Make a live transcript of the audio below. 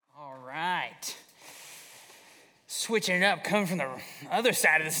switching it up, coming from the other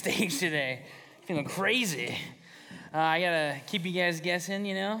side of the stage today. Feeling crazy. I gotta keep you guys guessing,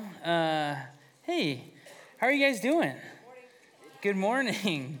 Hey, how are you guys doing? Good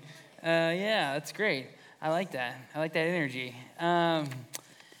morning. Yeah, that's great. I like that. I like that energy. Man,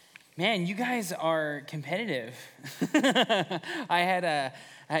 you guys are competitive. You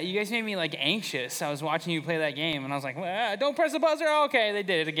guys made me anxious. I was watching you play that game, and I was like, don't press the buzzer. Okay, they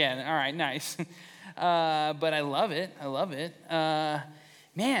did it again. All right, nice. But I love it.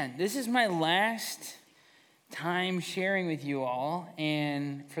 Man, this is my last time sharing with you all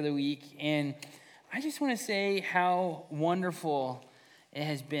and for the week, and I just want to say how wonderful it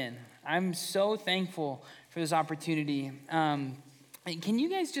has been. I'm so thankful for this opportunity. Can you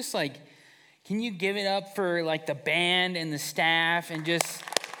guys just can you give it up for the band and the staff and just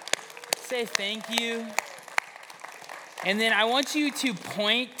say thank you? And then I want you to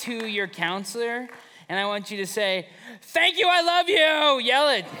point to your counselor and I want you to say, thank you, I love you. Yell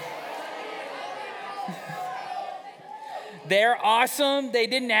it. They're awesome. They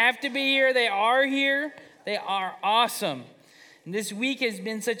didn't have to be here. They are here. They are awesome. And this week has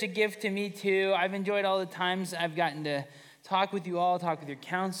been such a gift to me too. I've enjoyed all the times I've gotten to talk with you all, talk with your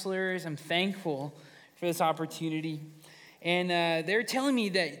counselors. I'm thankful for this opportunity. And they're telling me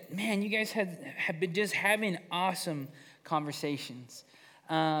that, man, you guys have been just having awesome conversations.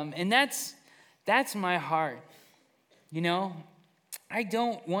 And that's my heart. I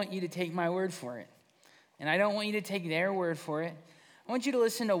don't want you to take my word for it. And I don't want you to take their word for it. I want you to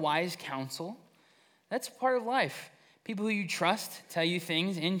listen to wise counsel. That's part of life. People who you trust tell you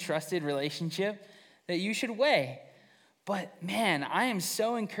things in trusted relationship that you should weigh. But man, I am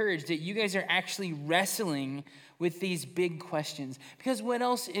so encouraged that you guys are actually wrestling with these big questions. Because what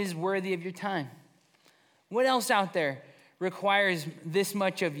else is worthy of your time? What else out there requires this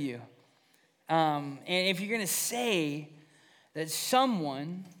much of you? And if you're going to say that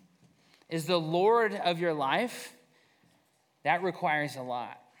someone is the Lord of your life, that requires a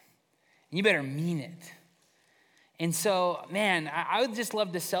lot. And you better mean it. And so, man, I would just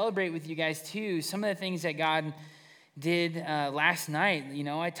love to celebrate with you guys too some of the things that God did last night.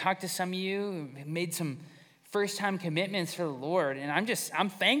 I talked to some of you, made some first-time commitments for the Lord, and I'm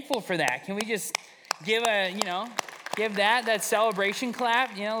thankful for that. Can we just give that celebration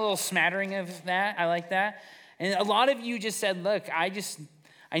clap? A little smattering of that. I like that. And a lot of you just said, look,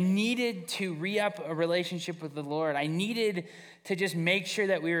 I needed to re-up a relationship with the Lord. I needed to just make sure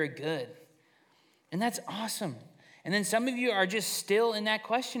that we were good. And that's awesome. And then some of you are just still in that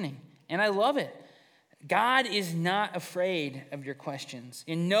questioning. And I love it. God is not afraid of your questions.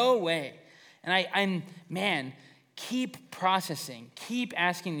 In no way. And keep processing. Keep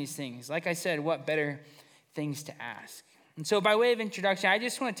asking these things. Like I said, what better things to ask? And so by way of introduction, I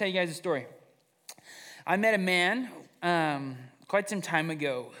just want to tell you guys a story. I met a man quite some time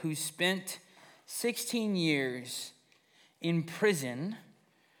ago who spent 16 years in prison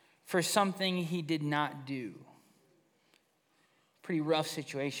for something he did not do. Pretty rough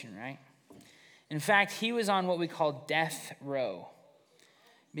situation, right? In fact, he was on what we call death row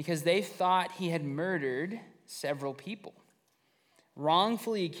because they thought he had murdered several people,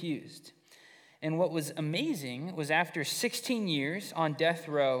 wrongfully accused. And what was amazing was after 16 years on death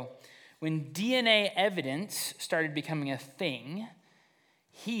row, when DNA evidence started becoming a thing,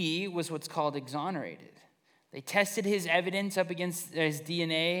 he was what's called exonerated. They tested his evidence up against his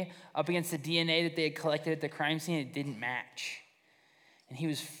DNA, up against the DNA that they had collected at the crime scene. It didn't match. And he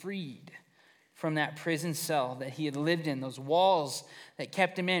was freed from that prison cell that he had lived in, those walls that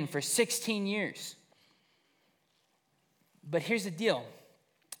kept him in for 16 years. But here's the deal.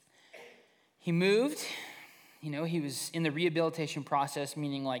 He moved. He was in the rehabilitation process,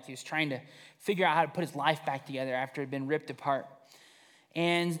 meaning he was trying to figure out how to put his life back together after it had been ripped apart.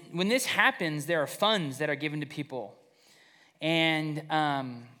 And when this happens, there are funds that are given to people. And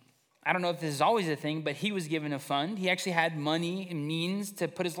I don't know if this is always a thing, but he was given a fund. He actually had money and means to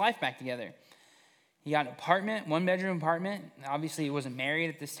put his life back together. He got an apartment, one-bedroom apartment. Obviously, he wasn't married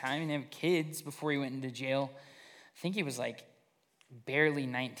at this time. He didn't have kids before he went into jail. I think he was barely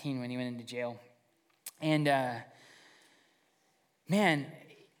 19 when he went into jail. And, man,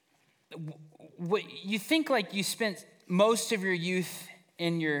 what you think you spent most of your youth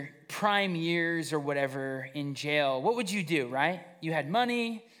in your prime years or whatever in jail, what would you do, right? You had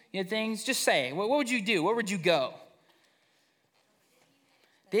money, you had things. Just say, what would you do? Where would you go?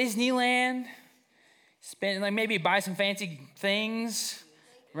 Disneyland? Spend maybe buy some fancy things,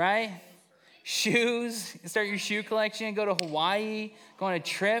 right? Shoes, start your shoe collection, go to Hawaii, go on a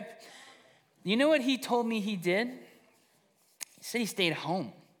trip. You know what he told me he did? He said he stayed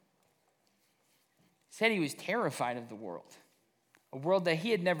home. said he was terrified of the world, a world that he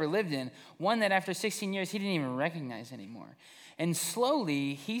had never lived in, one that after 16 years he didn't even recognize anymore. And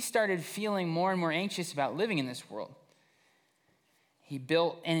slowly, he started feeling more and more anxious about living in this world.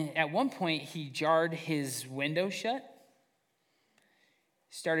 And at one point, he jarred his window shut,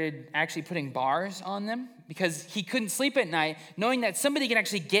 started actually putting bars on them because he couldn't sleep at night knowing that somebody could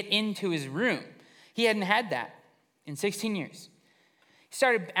actually get into his room. He hadn't had that in 16 years. He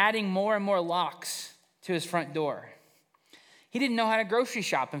started adding more and more locks to his front door. He didn't know how to grocery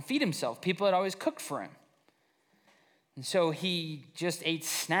shop and feed himself. People had always cooked for him. And so he just ate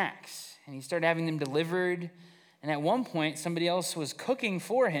snacks, and he started having them delivered. And at one point, somebody else was cooking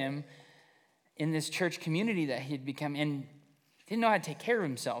for him in this church community that he had become, and didn't know how to take care of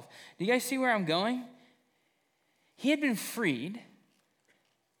himself. Do you guys see where I'm going? He had been freed,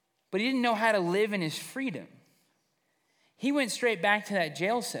 but he didn't know how to live in his freedom. He went straight back to that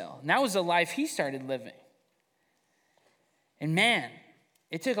jail cell, and that was the life he started living. And man,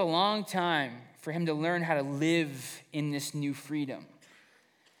 it took a long time for him to learn how to live in this new freedom.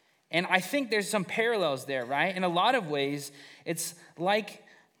 And I think there's some parallels there, right? In a lot of ways, it's like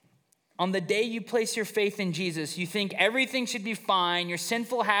on the day you place your faith in Jesus, you think everything should be fine, your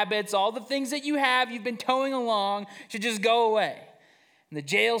sinful habits, all the things that you've been towing along should just go away. And the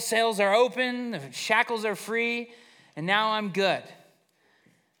jail cells are open, the shackles are free, and now I'm good.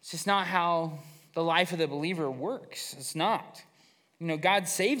 It's just not how the life of the believer works. It's not. God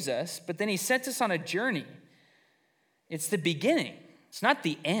saves us, but then he sets us on a journey. It's the beginning. It's not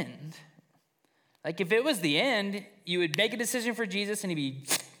the end. Like if it was the end, you would make a decision for Jesus and he'd be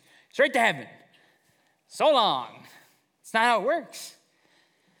straight to heaven. So long. It's not how it works.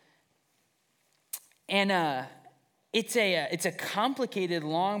 And it's a complicated,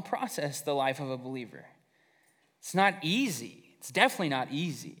 long process, the life of a believer. It's not easy. It's definitely not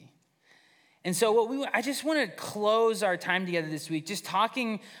easy. And so I just want to close our time together this week just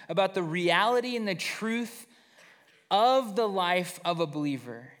talking about the reality and the truth of the life of a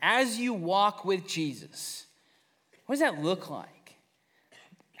believer as you walk with Jesus. What does that look like?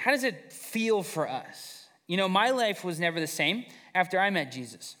 How does it feel for us? My life was never the same after I met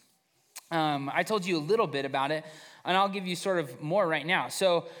Jesus. I told you a little bit about it, and I'll give you sort of more right now.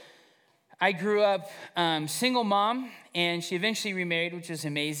 So I grew up single mom, and she eventually remarried, which was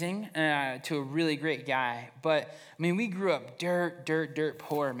amazing, to a really great guy. But, we grew up dirt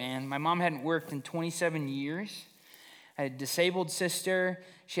poor, man. My mom hadn't worked in 27 years. I had a disabled sister.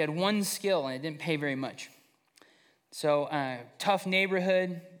 She had one skill, and it didn't pay very much. So, tough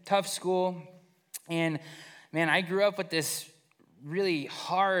neighborhood, tough school. And, man, I grew up with this really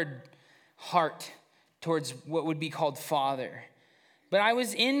hard heart towards what would be called father. But I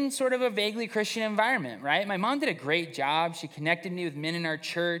was in sort of a vaguely Christian environment, right? My mom did a great job. She connected me with men in our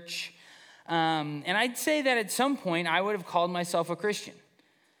church. And I'd say that at some point, I would have called myself a Christian.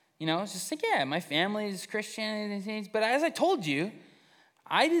 It's just like, yeah, my family is Christian. But as I told you,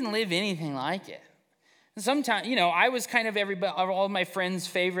 I didn't live anything like it. Sometimes, I was kind of all of my friends'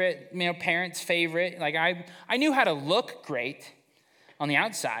 favorite, parents' favorite. Like I knew how to look great on the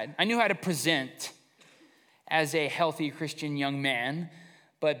outside. I knew how to present as a healthy Christian young man,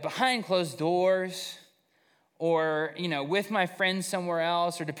 but behind closed doors or, with my friends somewhere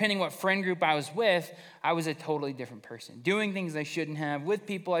else, or depending what friend group I was with, I was a totally different person, doing things I shouldn't have, with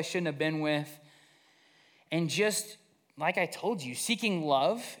people I shouldn't have been with, and just, like I told you, seeking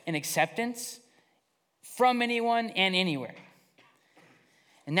love and acceptance from anyone and anywhere.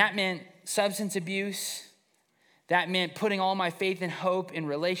 And that meant substance abuse. That meant putting all my faith and hope in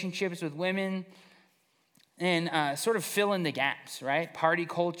relationships with women, and sort of fill in the gaps, right? Party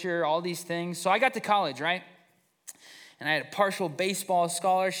culture, all these things. So I got to college, right? And I had a partial baseball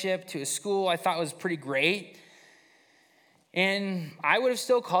scholarship to a school I thought was pretty great. And I would have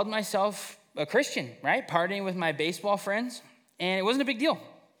still called myself a Christian, right? Partying with my baseball friends. And it wasn't a big deal.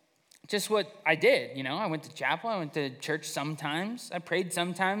 Just what I did, I went to chapel. I went to church sometimes. I prayed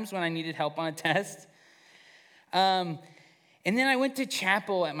sometimes when I needed help on a test. And then I went to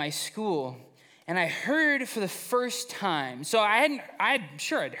chapel at my school. And I heard for the first time, so I'd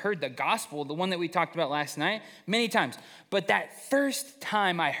heard the gospel, the one that we talked about last night, many times. But that first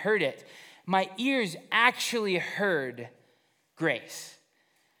time I heard it, my ears actually heard grace.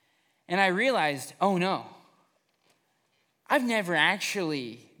 And I realized, oh no, I've never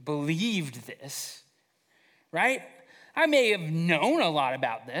actually believed this, right? I may have known a lot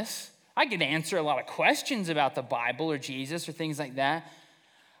about this. I could answer a lot of questions about the Bible or Jesus or things like that.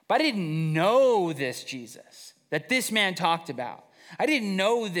 But I didn't know this Jesus that this man talked about. I didn't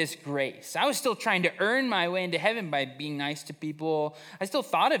know this grace. I was still trying to earn my way into heaven by being nice to people. I still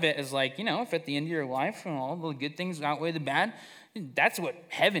thought of it as like, if at the end of your life, all the good things outweigh the bad, that's what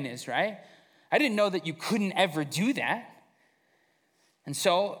heaven is, right? I didn't know that you couldn't ever do that. And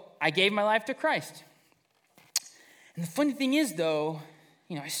so I gave my life to Christ. And the funny thing is, though,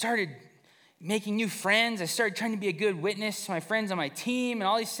 I started making new friends. I started trying to be a good witness to my friends on my team and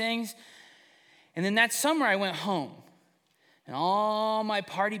all these things. And then that summer I went home. And all my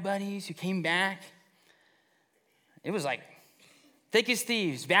party buddies who came back, it was like thick as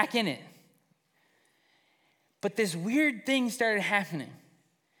thieves, back in it. But this weird thing started happening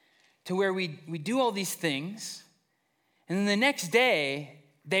to where we do all these things, and then the next day,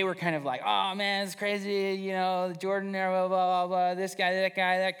 they were kind of like, oh man, it's crazy, Jordan, blah, blah, blah, blah, this guy,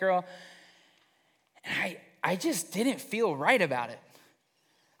 that girl. And I just didn't feel right about it.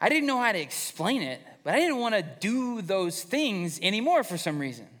 I didn't know how to explain it, but I didn't want to do those things anymore for some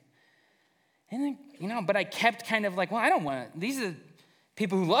reason. And then, but I kept kind of like, well, I don't want to. These are the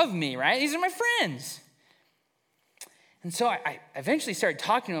people who love me, right? These are my friends. And so I eventually started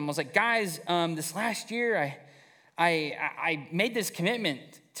talking to them. I was like, guys, this last year, I made this commitment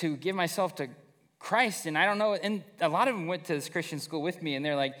to give myself to Christ, and I don't know. And a lot of them went to this Christian school with me, and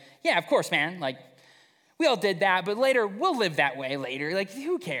they're like, yeah, of course, man. Like, we all did that, but later, we'll live that way later. Like,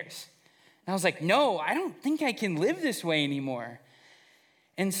 who cares? And I was like, no, I don't think I can live this way anymore.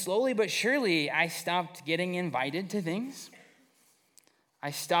 And slowly but surely, I stopped getting invited to things.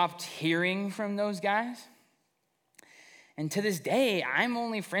 I stopped hearing from those guys. And to this day, I'm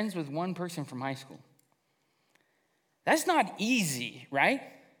only friends with one person from high school. That's not easy, right?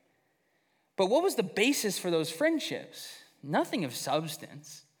 But what was the basis for those friendships? Nothing of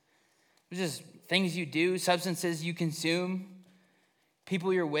substance. It was just things you do, substances you consume,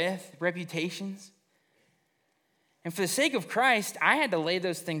 people you're with, reputations. And for the sake of Christ, I had to lay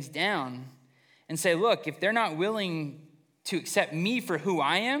those things down and say, look, if they're not willing to accept me for who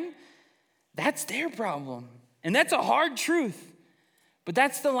I am, that's their problem. And that's a hard truth, but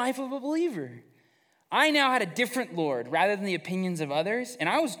that's the life of a believer. I now had a different Lord rather than the opinions of others, and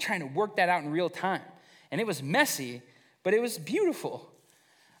I was trying to work that out in real time. And it was messy, but it was beautiful.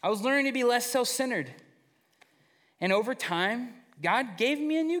 I was learning to be less self-centered. And over time, God gave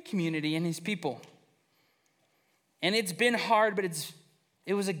me a new community and his people. And it's been hard, but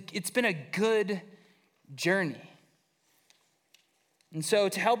it's been a good journey. And so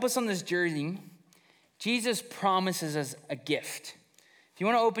to help us on this journey, Jesus promises us a gift. If you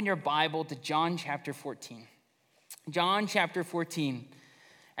want to open your Bible to John chapter 14. John chapter 14.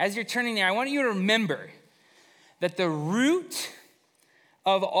 As you're turning there, I want you to remember that the root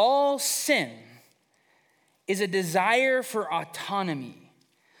of all sin is a desire for autonomy,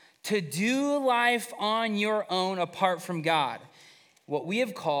 to do life on your own apart from God, what we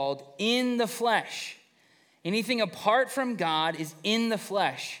have called in the flesh. Anything apart from God is in the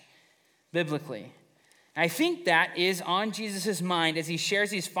flesh, biblically. I think that is on Jesus' mind as he shares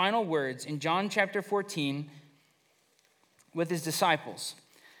these final words in John chapter 14 with his disciples.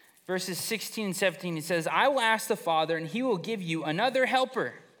 Verses 16 and 17, he says, I will ask the Father, and he will give you another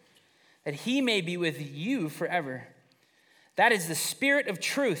helper, that he may be with you forever. That is the Spirit of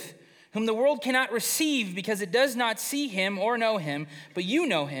truth, whom the world cannot receive because it does not see him or know him, but you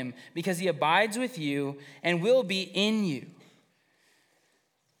know him because he abides with you and will be in you.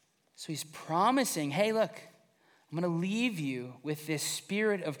 So he's promising, hey, look, I'm going to leave you with this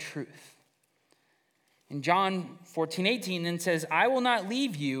Spirit of truth. In John 14:18 then says, I will not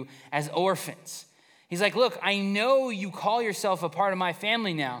leave you as orphans. He's like, look, I know you call yourself a part of my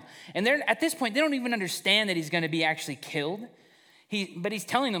family now. And at this point, they don't even understand that he's going to be actually killed. But he's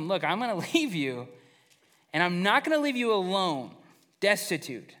telling them, look, I'm going to leave you, and I'm not going to leave you alone,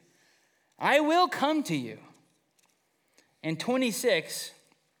 destitute. I will come to you. And 26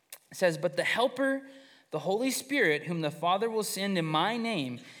 says, but the Helper, the Holy Spirit, whom the Father will send in my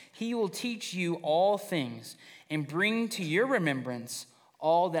name, he will teach you all things and bring to your remembrance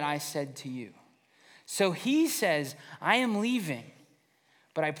all that I said to you. So he says, I am leaving,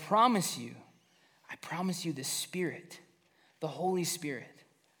 but I promise you the Spirit, the Holy Spirit,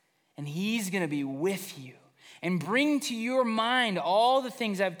 and he's going to be with you and bring to your mind all the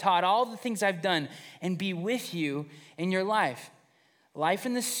things I've taught, all the things I've done, and be with you in your life. Life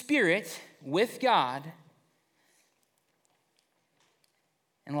in the Spirit with God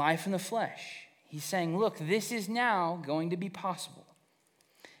and life in the flesh. He's saying, look, this is now going to be possible.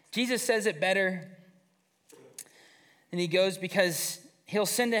 Jesus says it better than he goes because he'll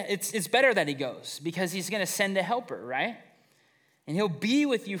send it's better that he goes because he's going to send a helper, right? And he'll be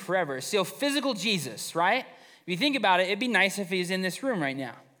with you forever. So physical Jesus, right? If you think about it, it'd be nice if he's in this room right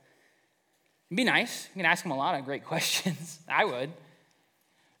now. It'd be nice. You can ask him a lot of great questions. I would.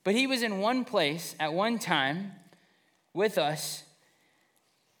 But he was in one place at one time with us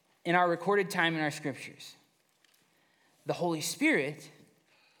in our recorded time in our scriptures. The Holy Spirit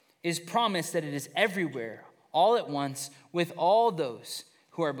is promised that it is everywhere, all at once, with all those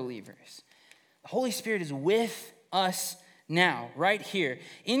who are believers. The Holy Spirit is with us now, right here.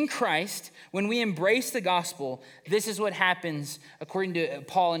 In Christ, when we embrace the gospel, this is what happens according to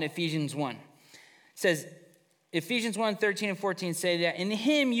Paul in Ephesians 1. It says, Ephesians 1, 13 and 14 say that, in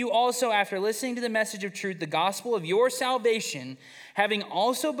him you also, after listening to the message of truth, the gospel of your salvation, having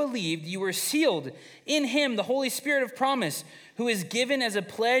also believed, you were sealed in him, the Holy Spirit of promise, who is given as a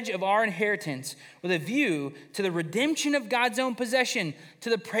pledge of our inheritance, with a view to the redemption of God's own possession, to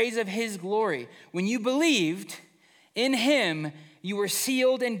the praise of his glory. When you believed in him, you were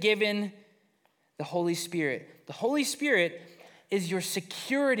sealed and given the Holy Spirit. The Holy Spirit is your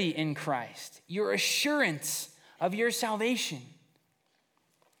security in Christ, your assurance of your salvation.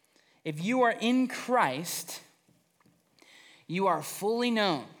 If you are in Christ, you are fully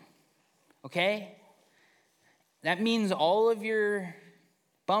known, okay? That means all of your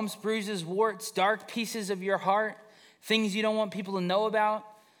bumps, bruises, warts, dark pieces of your heart, things you don't want people to know about,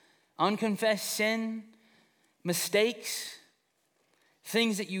 unconfessed sin, mistakes,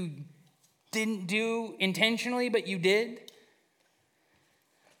 things that you didn't do intentionally, but you did.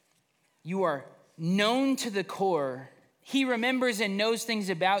 You are known to the core. He remembers and knows things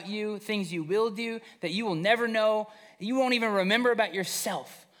about you, things you will do that you will never know, you won't even remember about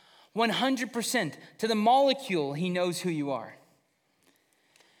yourself. 100% to the molecule, he knows who you are.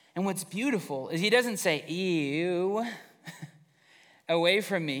 And what's beautiful is he doesn't say, ew, away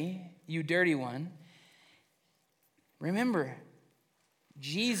from me, you dirty one. Remember,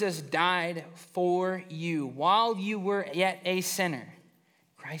 Jesus died for you while you were yet a sinner.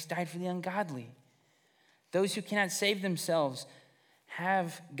 Christ died for the ungodly. Those who cannot save themselves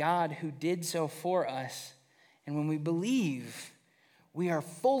have God who did so for us. And when we believe, we are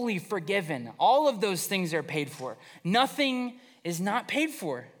fully forgiven. All of those things are paid for. Nothing is not paid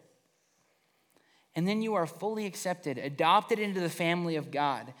for. And then you are fully accepted, adopted into the family of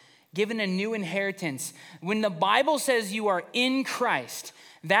God, given a new inheritance. When the Bible says you are in Christ,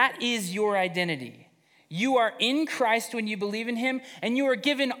 that is your identity. You are in Christ when you believe in him, and you are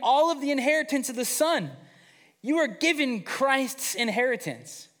given all of the inheritance of the Son. You are given Christ's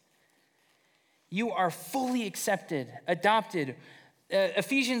inheritance. You are fully accepted, adopted.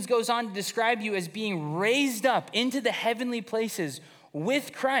 Ephesians goes on to describe you as being raised up into the heavenly places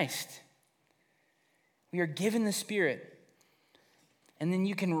with Christ. We are given the Spirit. And then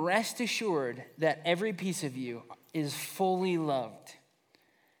you can rest assured that every piece of you is fully loved.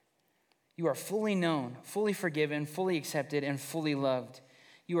 You are fully known, fully forgiven, fully accepted, and fully loved.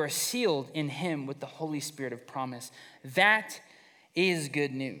 You are sealed in him with the Holy Spirit of promise. That is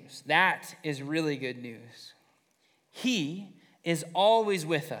good news. That is really good news. He is always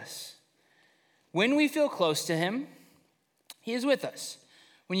with us. When we feel close to him, he is with us.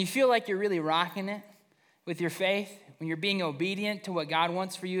 When you feel like you're really rocking it with your faith, when you're being obedient to what God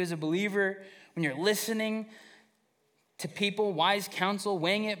wants for you as a believer, when you're listening to people, wise counsel,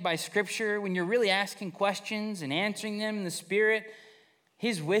 weighing it by scripture, when you're really asking questions and answering them in the Spirit,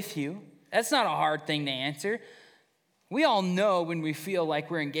 he's with you. That's not a hard thing to answer. We all know when we feel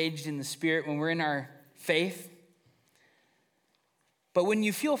like we're engaged in the Spirit, when we're in our faith. But when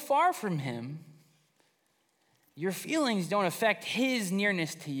you feel far from him, your feelings don't affect his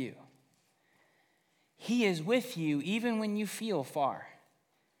nearness to you. He is with you even when you feel far.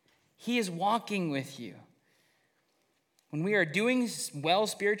 He is walking with you. When we are doing well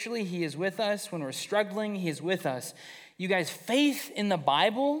spiritually, he is with us. When we're struggling, he is with us. You guys, faith in the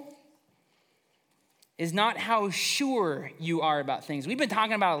Bible is not how sure you are about things. We've been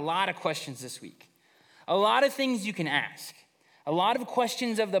talking about a lot of questions this week. A lot of things you can ask. A lot of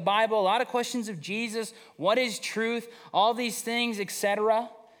questions of the Bible, a lot of questions of Jesus. What is truth? All these things, etc.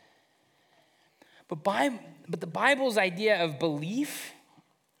 But the Bible's idea of belief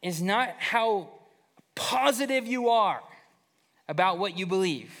is not how positive you are about what you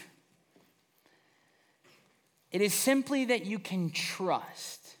believe. It is simply that you can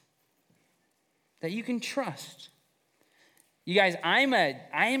trust. That you can trust. You guys, I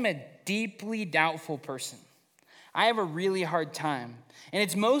am a deeply doubtful person. I have a really hard time. And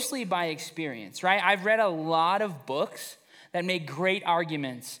it's mostly by experience, right? I've read a lot of books that make great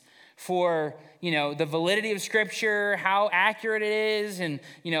arguments for, the validity of Scripture, how accurate it is, and,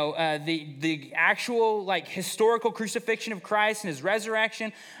 the actual, historical crucifixion of Christ and his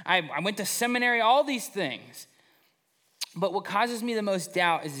resurrection. I went to seminary, all these things. But what causes me the most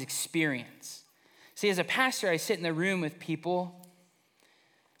doubt is experience. See, as a pastor, I sit in the room with people,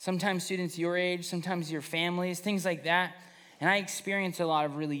 sometimes students your age, sometimes your families, things like that. And I experience a lot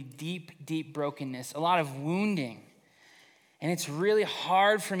of really deep, deep brokenness, a lot of wounding. And it's really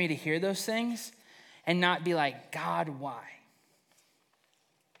hard for me to hear those things and not be like, God, why?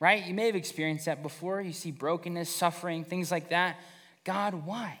 Right? You may have experienced that before. You see brokenness, suffering, things like that. God,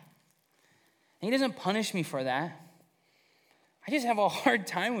 why? And he doesn't punish me for that. I just have a hard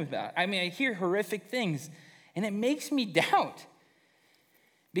time with that. I mean, I hear horrific things, and it makes me doubt.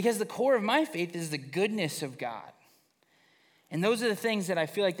 Because the core of my faith is the goodness of God. And those are the things that I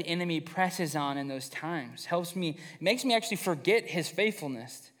feel like the enemy presses on in those times. Makes me actually forget his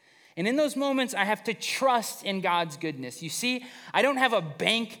faithfulness. And in those moments, I have to trust in God's goodness. You see, I don't have a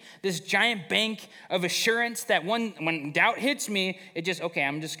bank, this giant bank of assurance that when doubt hits me,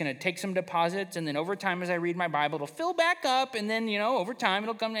 I'm just going to take some deposits, and then over time as I read my Bible, it'll fill back up, and then, over time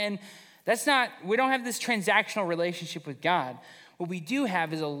it'll come in. We don't have this transactional relationship with God. What we do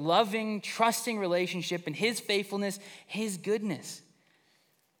have is a loving, trusting relationship in his faithfulness, his goodness.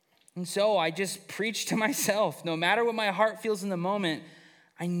 And so I just preach to myself, no matter what my heart feels in the moment,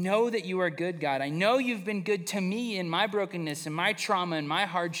 I know that you are good, God. I know you've been good to me in my brokenness and my trauma and my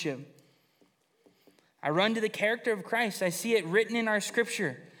hardship. I run to the character of Christ. I see it written in our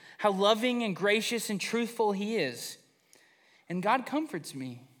scripture, how loving and gracious and truthful he is. And God comforts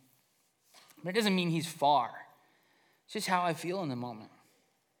me. That doesn't mean he's far. It's just how I feel in the moment.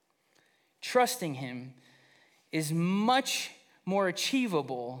 Trusting him is much more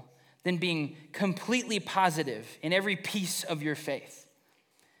achievable than being completely positive in every piece of your faith.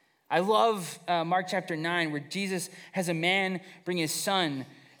 I love Mark chapter 9, where Jesus has a man bring his son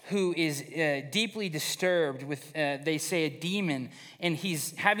who is deeply disturbed with, they say, a demon, and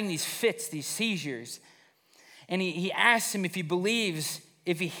he's having these fits, these seizures. And he asks him if he believes,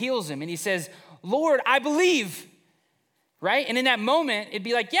 if he heals him. And he says, Lord, I believe, right? And in that moment, it'd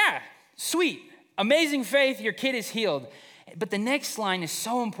be like, yeah, sweet, amazing faith, your kid is healed. But the next line is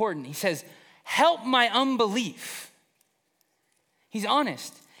so important. He says, help my unbelief. He's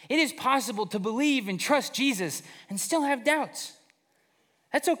honest. It is possible to believe and trust Jesus and still have doubts.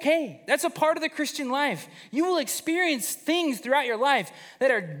 That's okay. That's a part of the Christian life. You will experience things throughout your life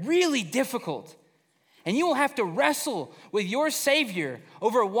that are really difficult. And you will have to wrestle with your Savior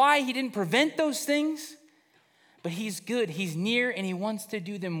over why he didn't prevent those things. But he's good, he's near, and he wants to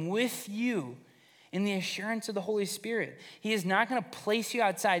do them with you in the assurance of the Holy Spirit. He is not going to place you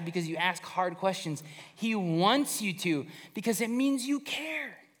outside because you ask hard questions. He wants you to because it means you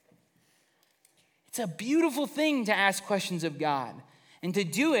care. It's a beautiful thing to ask questions of God and to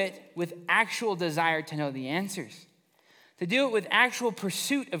do it with actual desire to know the answers, to do it with actual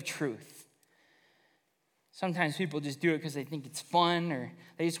pursuit of truth. Sometimes people just do it because they think it's fun, or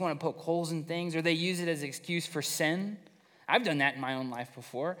they just want to poke holes in things, or they use it as an excuse for sin. I've done that in my own life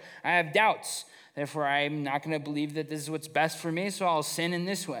before. I have doubts. Therefore, I'm not going to believe that this is what's best for me, so I'll sin in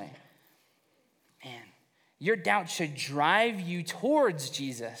this way. Man, your doubt should drive you towards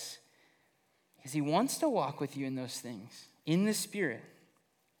Jesus, because he wants to walk with you in those things, in the Spirit.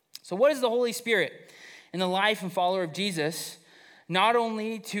 So what is the Holy Spirit in the life and follower of Jesus? Not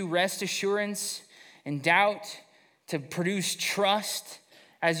only to rest assurance and doubt, to produce trust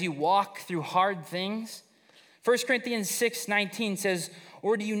as you walk through hard things. 1 Corinthians 6:19 says,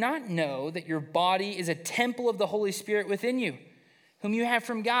 or do you not know that your body is a temple of the Holy Spirit within you, whom you have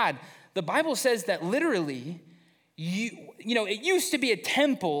from God? The Bible says that literally, it used to be a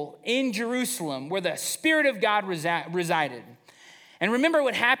temple in Jerusalem where the Spirit of God resided. And remember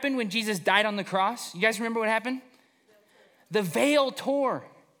what happened when Jesus died on the cross? You guys remember what happened? The veil tore,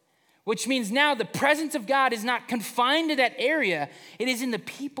 which means now the presence of God is not confined to that area. It is in the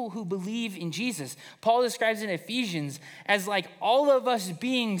people who believe in Jesus. Paul describes in Ephesians as like all of us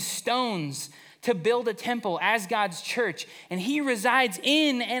being stones to build a temple as God's church. And he resides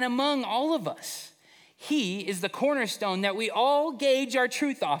in and among all of us. He is the cornerstone that we all gauge our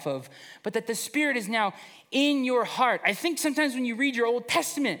truth off of, but that the Spirit is now in your heart. I think sometimes when you read your Old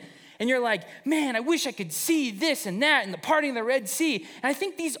Testament and you're like, man, I wish I could see this and that and the parting of the Red Sea. And I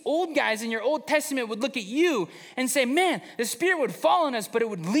think these old guys in your Old Testament would look at you and say, man, the Spirit would fall on us, but it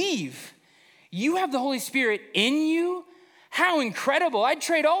would leave. You have the Holy Spirit in you? How incredible. I'd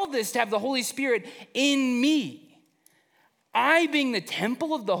trade all this to have the Holy Spirit in me. I being the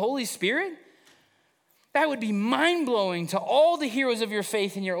temple of the Holy Spirit? That would be mind-blowing to all the heroes of your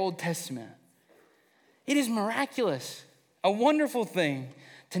faith in your Old Testament. It is miraculous, a wonderful thing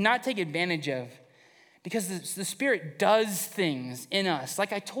to not take advantage of, because the Spirit does things in us.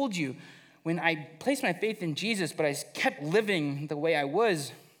 Like I told you, when I placed my faith in Jesus, but I kept living the way I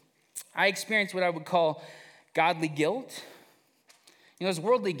was, I experienced what I would call godly guilt. There's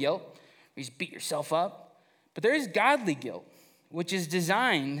worldly guilt, where you just beat yourself up. But there is godly guilt, which is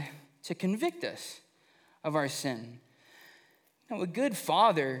designed to convict us of our sin. A good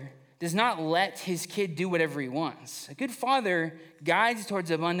father does not let his kid do whatever he wants. A good father guides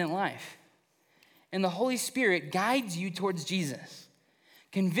towards abundant life. And the Holy Spirit guides you towards Jesus,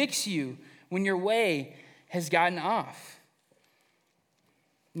 convicts you when your way has gotten off.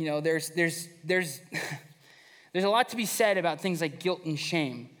 There's a lot to be said about things like guilt and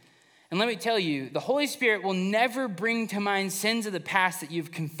shame. And let me tell you, the Holy Spirit will never bring to mind sins of the past that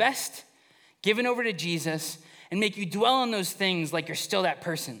you've confessed, given over to Jesus, and make you dwell on those things like you're still that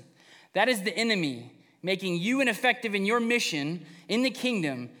person. That is the enemy making you ineffective in your mission in the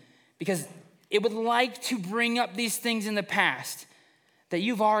kingdom, because it would like to bring up these things in the past that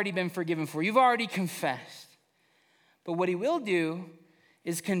you've already been forgiven for, you've already confessed. But what he will do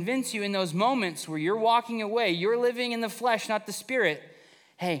is convince you in those moments where you're walking away, you're living in the flesh, not the spirit.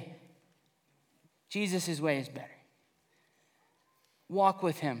 Hey, Jesus' way is better. Walk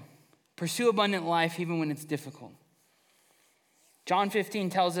with him. Pursue abundant life even when it's difficult. John 15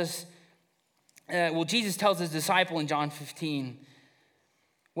 tells us, Jesus tells his disciple in John 15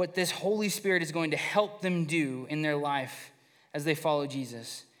 what this Holy Spirit is going to help them do in their life as they follow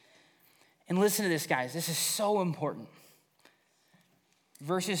Jesus. And listen to this, guys. This is so important.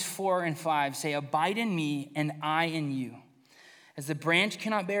 Verses 4 and 5 say, "Abide in me and I in you. As the branch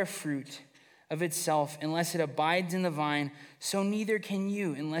cannot bear fruit of itself unless it abides in the vine, so neither can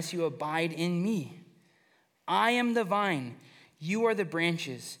you unless you abide in me. I am the vine, you are the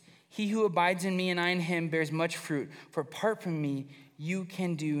branches. He who abides in me and I in him bears much fruit, for apart from me, you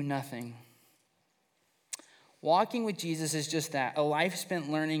can do nothing." Walking with Jesus is just that, a life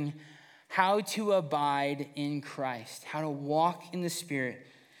spent learning how to abide in Christ, how to walk in the Spirit.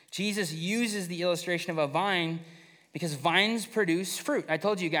 Jesus uses the illustration of a vine because vines produce fruit. I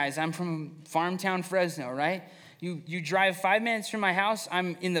told you guys, I'm from farm town Fresno, right? You drive 5 minutes from my house.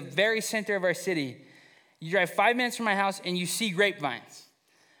 I'm in the very center of our city. You drive 5 minutes from my house and you see grapevines.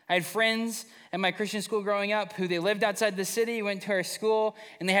 I had friends at my Christian school growing up who they lived outside the city, went to our school,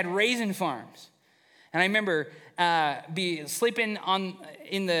 and they had raisin farms. And I remember sleeping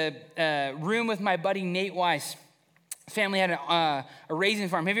in the room with my buddy Nate Weiss. Family had a raisin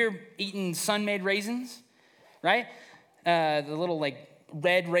farm. Have you ever eaten sun-made raisins? Right? The little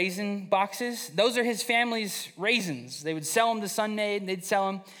red raisin boxes. Those are his family's raisins. They would sell them to Sun-Made. They'd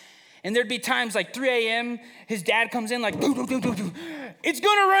sell them. And there'd be times like 3 a.m., his dad comes in like, doo, doo, doo, doo, doo. It's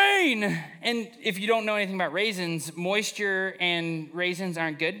gonna rain. And if you don't know anything about raisins, moisture and raisins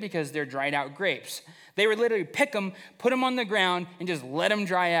aren't good because they're dried out grapes. They would literally pick them, put them on the ground, and just let them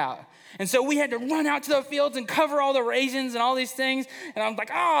dry out. And so we had to run out to the fields and cover all the raisins and all these things. And I'm like,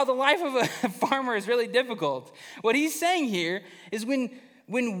 the life of a farmer is really difficult. What he's saying here is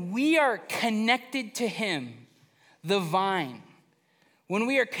when we are connected to him, the vine, when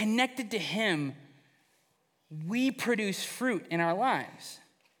we are connected to him, we produce fruit in our lives.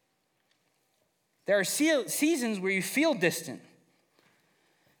 There are seasons where you feel distant.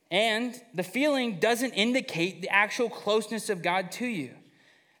 And the feeling doesn't indicate the actual closeness of God to you.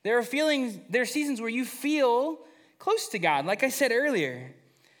 There are seasons where you feel close to God. Like I said earlier,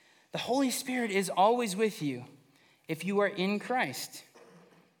 the Holy Spirit is always with you if you are in Christ.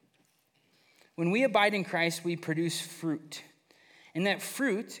 When we abide in Christ, we produce fruit. And that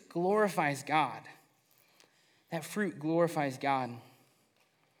fruit glorifies God. That fruit glorifies God.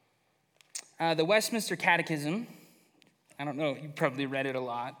 The Westminster Catechism, I don't know, you probably read it a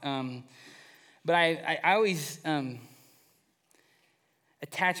lot, but I always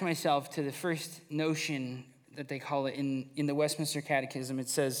attach myself to the first notion that they call it in the Westminster Catechism. It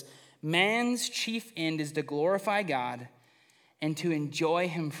says, man's chief end is to glorify God and to enjoy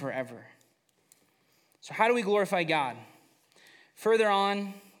him forever. So how do we glorify God? Further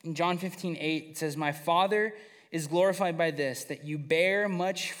on in John 15:8, it says, my Father is glorified by this, that you bear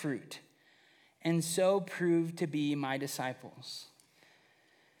much fruit and so prove to be my disciples.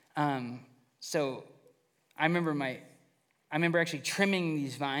 So I remember actually trimming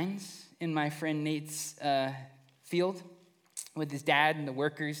these vines in my friend Nate's field with his dad and the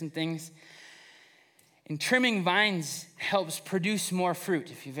workers and things. And trimming vines helps produce more fruit.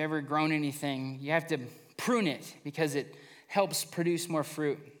 If you've ever grown anything, you have to prune it because it helps produce more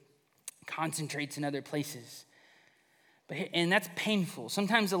fruit. Concentrates in other places. And that's painful.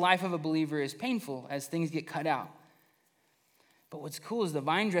 Sometimes the life of a believer is painful as things get cut out. But what's cool is the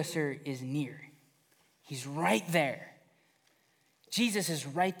vine dresser is near. He's right there. Jesus is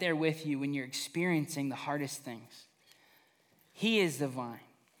right there with you when you're experiencing the hardest things. He is the vine.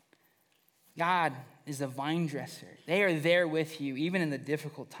 God is the vine dresser. They are there with you, even in the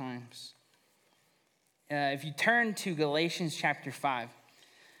difficult times. If you turn to Galatians chapter 5,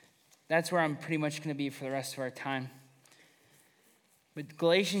 that's where I'm pretty much going to be for the rest of our time. But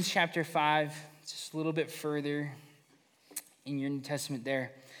Galatians chapter 5, just a little bit further in your New Testament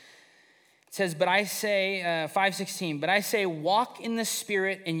there. It says, but I say, 5:16, but I say, walk in the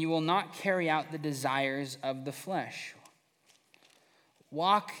Spirit, and you will not carry out the desires of the flesh.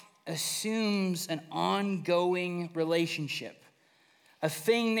 Walk assumes an ongoing relationship, a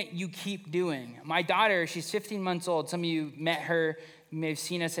thing that you keep doing. My daughter, she's 15 months old. Some of you met her. You may have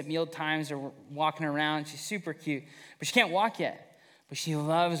seen us at meal times or walking around. She's super cute, but she can't walk yet, but she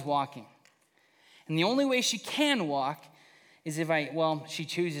loves walking. And the only way she can walk is if she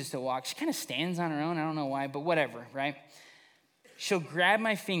chooses to walk. She kind of stands on her own. I don't know why, but whatever, right? She'll grab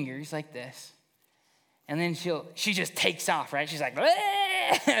my fingers like this, and then she just takes off, right? She's like,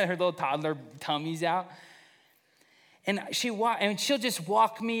 her little toddler tummy's out. And she'll just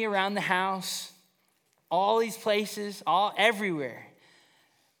walk me around the house, all these places, everywhere.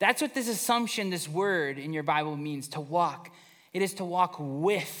 That's what this assumption, this word in your Bible means, to walk. It is to walk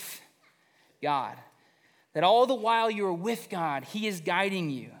with God. That all the while you are with God, he is guiding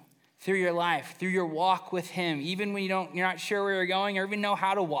you through your life, through your walk with him. Even when you're not sure where you're going or even know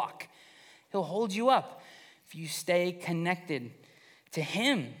how to walk, he'll hold you up if you stay connected to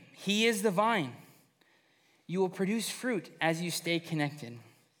him. He is the vine. You will produce fruit as you stay connected.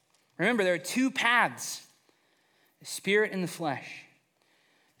 Remember, there are two paths, the spirit and the flesh.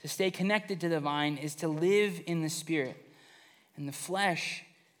 To stay connected to the vine is to live in the spirit, and the flesh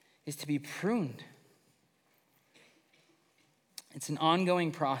is to be pruned. It's an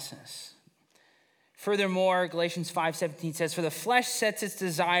ongoing process. Furthermore, Galatians 5:17 says, for the flesh sets its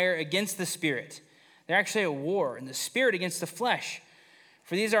desire against the spirit. They're actually at war, and the spirit against the flesh.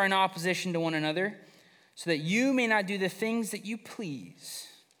 For these are in opposition to one another, so that you may not do the things that you please.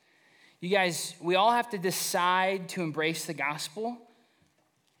 You guys, we all have to decide to embrace the gospel,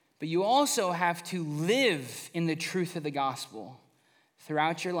 but you also have to live in the truth of the gospel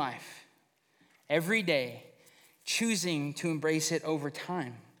throughout your life, every day, choosing to embrace it over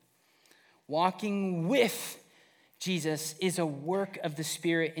time. Walking with Jesus is a work of the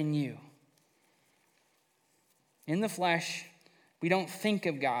Spirit in you. In the flesh, we don't think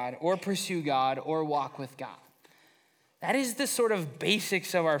of God or pursue God or walk with God. That is the sort of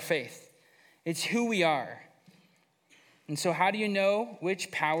basics of our faith. It's who we are. And so how do you know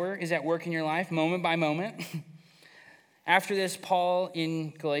which power is at work in your life moment by moment? After this, Paul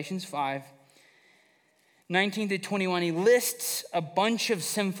in Galatians 5, 19 to 21, he lists a bunch of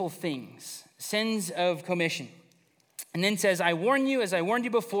sinful things, sins of commission. And then says, I warn you, as I warned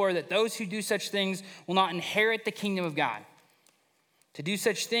you before, that those who do such things will not inherit the kingdom of God. To do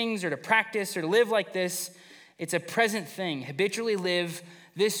such things or to practice or to live like this, it's a present thing. Habitually live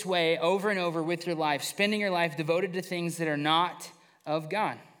this way over and over with your life, spending your life devoted to things that are not of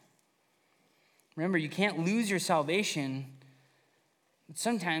God. Remember, you can't lose your salvation.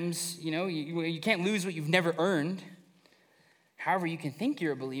 Sometimes, you can't lose what you've never earned. However, you can think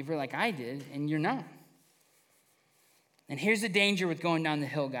you're a believer like I did, and you're not. And here's the danger with going down the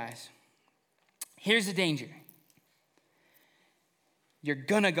hill, guys. Here's the danger. You're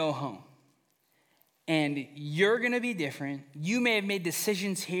going to go home. And you're going to be different. You may have made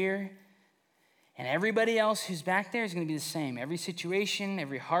decisions here. And everybody else who's back there is going to be the same. Every situation,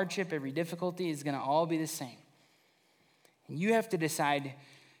 every hardship, every difficulty is going to all be the same. And you have to decide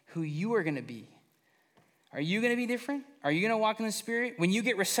who you are going to be. Are you going to be different? Are you going to walk in the Spirit? When you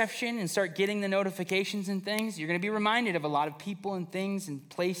get reception and start getting the notifications and things, you're going to be reminded of a lot of people and things and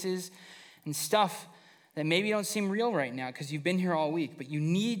places and stuff that maybe don't seem real right now because you've been here all week. But you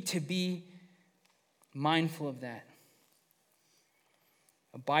need to be mindful of that.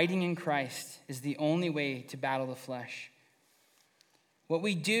 Abiding in Christ is the only way to battle the flesh. What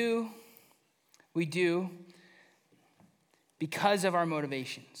we do because of our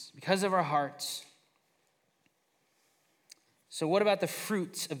motivations, because of our hearts. So what about the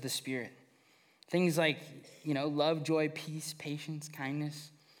fruits of the Spirit? Things like, love, joy, peace, patience,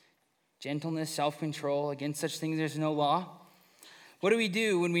 kindness, gentleness, self-control. Against such things there's no law. What do we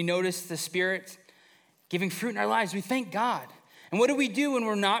do when we notice the Spirit giving fruit in our lives? We thank God. And what do we do when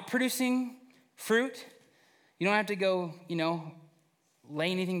we're not producing fruit? You don't have to go, lay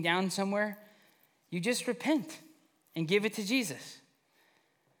anything down somewhere. You just repent and give it to Jesus.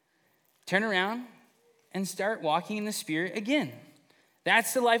 Turn around and start walking in the Spirit again.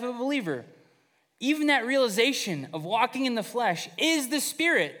 That's the life of a believer. Even that realization of walking in the flesh is the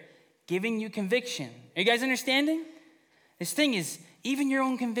Spirit giving you conviction. Are you guys understanding? This thing is, even your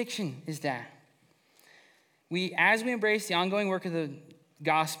own conviction is that. As we embrace the ongoing work of the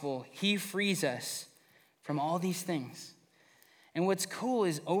gospel, he frees us from all these things. And what's cool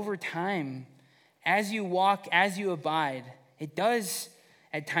is over time, as you walk, as you abide, it does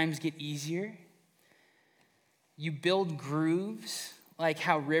at times get easier. You build grooves, like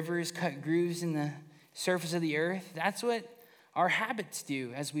how rivers cut grooves in the surface of the earth. That's what our habits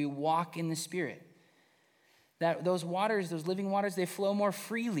do as we walk in the Spirit. That those waters, those living waters, they flow more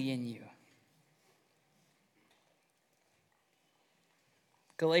freely in you.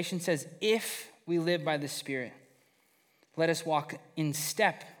 Galatians says, if we live by the Spirit, let us walk in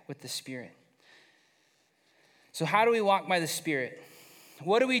step with the Spirit. So how do we walk by the Spirit?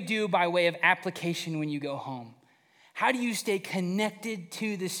 What do we do by way of application when you go home? How do you stay connected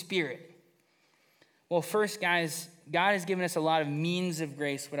to the Spirit? Well, first, guys, God has given us a lot of means of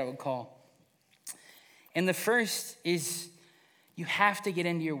grace, what I would call. And the first is you have to get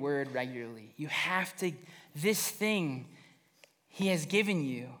into your word regularly. This thing he has given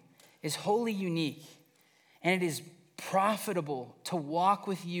you is wholly unique, and it is profitable to walk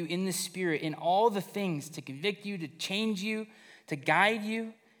with you in the Spirit in all the things to convict you, to change you, to guide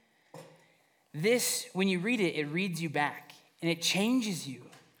you. This, when you read it, it reads you back, and it changes you,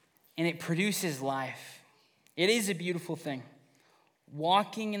 and it produces life. It is a beautiful thing.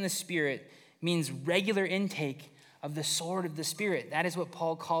 Walking in the Spirit means regular intake of the sword of the Spirit. That is what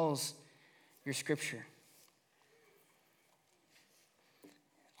Paul calls your scripture.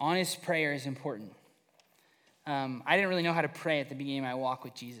 Honest prayer is important. I didn't really know how to pray at the beginning of my walk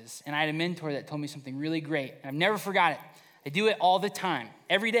with Jesus. And I had a mentor that told me something really great. I've never forgot it. I do it all the time,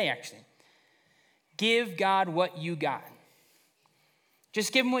 every day actually. Give God what you got.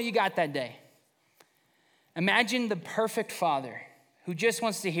 Just give him what you got that day. Imagine the perfect father who just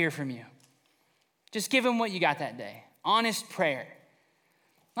wants to hear from you. Just give him what you got that day. Honest prayer.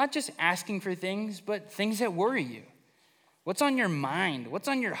 Not just asking for things, but things that worry you. What's on your mind? What's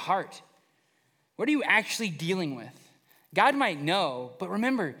on your heart? What are you actually dealing with? God might know, but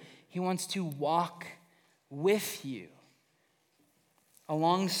remember, he wants to walk with you,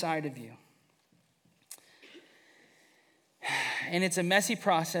 alongside of you. And it's a messy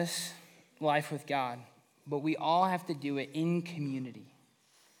process, life with God, but we all have to do it in community.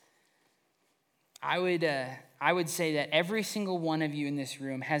 I would say that every single one of you in this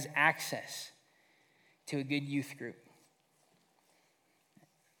room has access to a good youth group.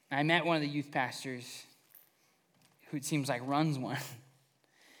 I met one of the youth pastors who it seems like runs one.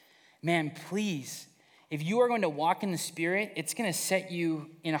 Man, please, if you are going to walk in the Spirit, it's going to set you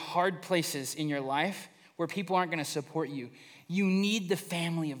in hard places in your life where people aren't going to support you. You need the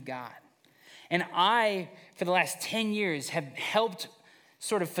family of God. And I, for the last 10 years, have helped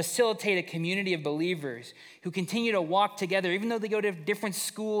sort of facilitate a community of believers who continue to walk together, even though they go to different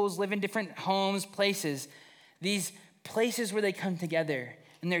schools, live in different homes, places. These places where they come together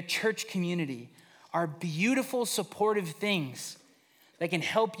in their church community are beautiful, supportive things that can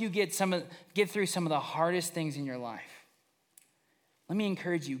help you get through some of the hardest things in your life. Let me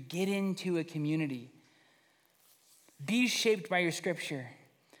encourage you, get into a community. Be shaped by your scripture.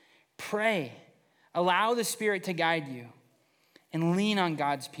 Pray. Allow the Spirit to guide you. And lean on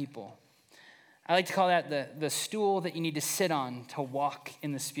God's people. I like to call that the stool that you need to sit on to walk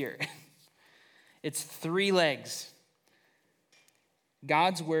in the Spirit. It's 3 legs.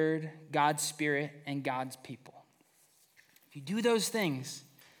 God's word, God's Spirit, and God's people. If you do those things,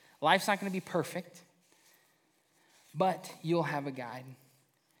 life's not going to be perfect, but you'll have a guide.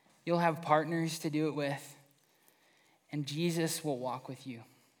 You'll have partners to do it with, and Jesus will walk with you.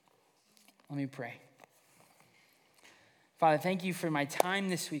 Let me pray. Father, thank you for my time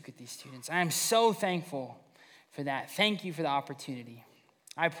this week with these students. I am so thankful for that. Thank you for the opportunity.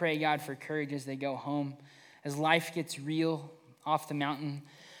 I pray, God, for courage as they go home, as life gets real off the mountain.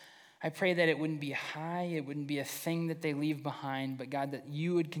 I pray that it wouldn't be high, it wouldn't be a thing that they leave behind, but God, that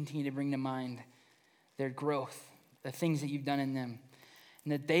you would continue to bring to mind their growth, the things that you've done in them,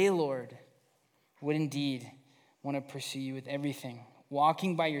 and that they, Lord, would indeed want to pursue you with everything,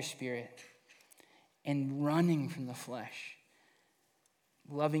 walking by your Spirit and running from the flesh,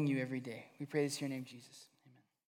 loving you every day. We pray this in your name, Jesus.